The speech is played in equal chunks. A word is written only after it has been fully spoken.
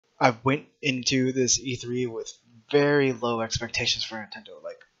I went into this E3 with very low expectations for Nintendo,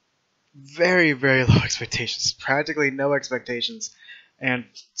 like very, very low expectations, practically no expectations, and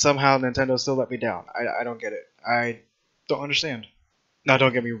somehow Nintendo still let me down. I don't get it. I don't understand. Now,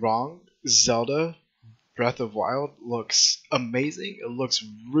 don't get me wrong, Zelda Breath of Wild looks amazing. It looks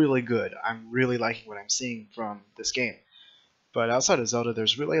really good. I'm really liking what I'm seeing from this game. But outside of Zelda,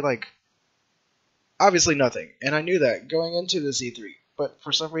 there's really like obviously nothing, and I knew that going into this E3. But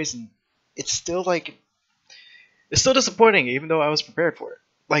for some reason, it's still like it's still disappointing, even though I was prepared for it.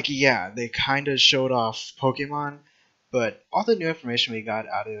 Like, yeah, they kind of showed off Pokemon, but all the new information we got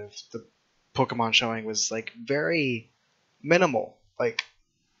out of the Pokemon showing was like very minimal, like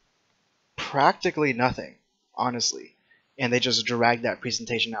practically nothing, honestly. And they just dragged that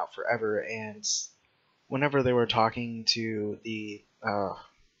presentation out forever. And whenever they were talking to the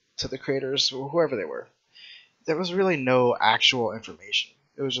creators, whoever they were, there was really no actual information.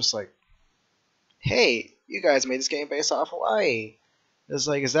 It was just like, hey, you guys made this game based off Hawaii. It's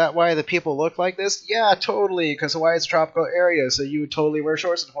like, is that why the people look like this? Yeah, totally, because Hawaii is a tropical area, so you would totally wear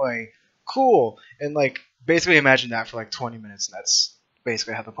shorts in Hawaii. Cool. And like, basically imagine that for like 20 minutes, and that's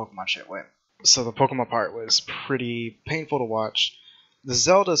basically how the Pokemon shit went. So the Pokemon part was pretty painful to watch. The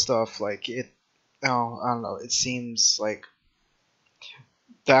Zelda stuff, like, oh, I don't know, it seems like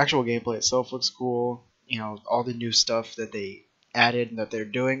the actual gameplay itself looks cool. You know, all the new stuff that they added and that they're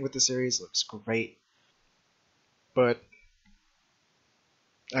doing with the series looks great. But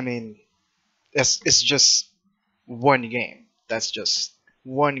I mean, it's just one game. That's just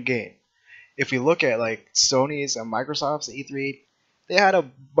one game. If we look at like Sony's and Microsoft's E3, they had a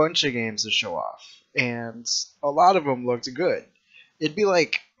bunch of games to show off, and a lot of them looked good. It'd be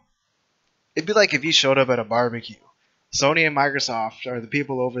like if you showed up at a barbecue. Sony and Microsoft are the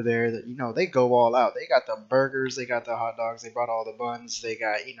people over there that, you know, they go all out. They got the burgers, they got the hot dogs, they brought all the buns, they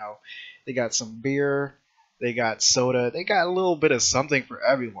got, you know, they got some beer, they got soda, they got a little bit of something for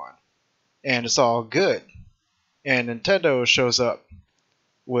everyone. And it's all good. And Nintendo shows up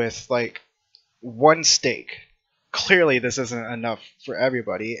with like one steak. Clearly this isn't enough for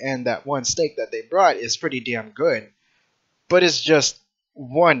everybody, and that one steak that they brought is pretty damn good. But it's just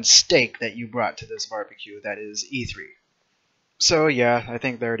one steak that you brought to this barbecue that is E3. So yeah, I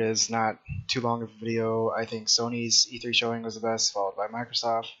think there it is. Not too long of a video. I think Sony's E3 showing was the best, followed by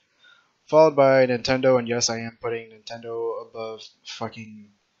Microsoft, followed by Nintendo, and yes, I am putting Nintendo above fucking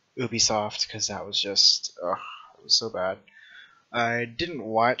Ubisoft because that was just, ugh, it was so bad. I didn't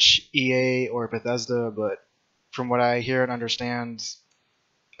watch EA or Bethesda, but from what I hear and understand,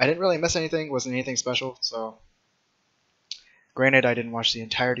 I didn't really miss anything. Wasn't anything special, so. Granted, I didn't watch the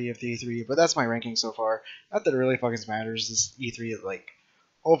entirety of the E3, but that's my ranking so far. Not that it really fucking matters. This E3 is, like,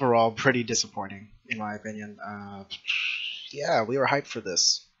 overall pretty disappointing, in my opinion. Yeah, we were hyped for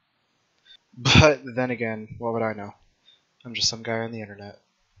this. But then again, what would I know? I'm just some guy on the internet.